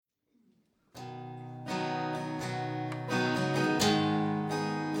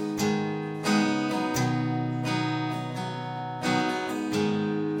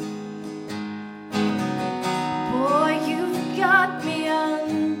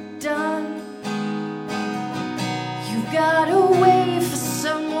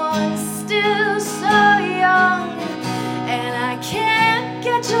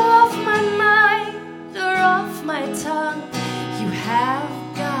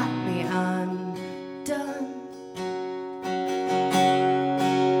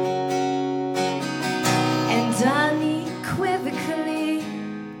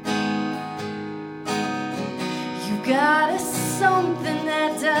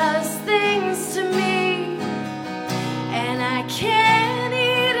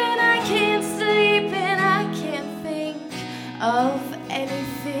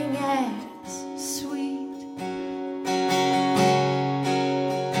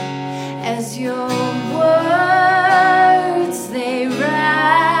as your words they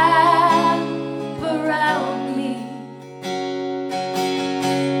wrap around me.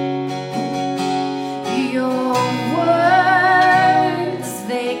 Your words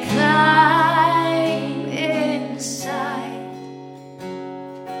they climb inside.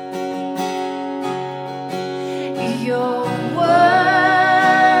 Your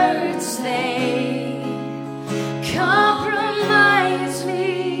words they compromise me.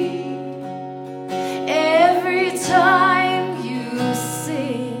 Every time you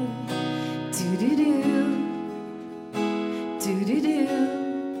sing, do-do-do, do-do-do.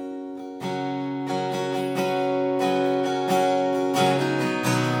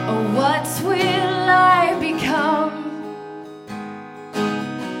 Oh, what will I become?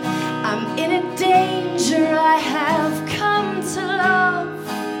 I'm in a danger I have come to love.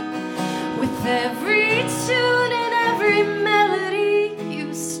 With every tune and every melody you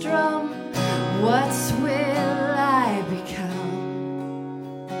strum, what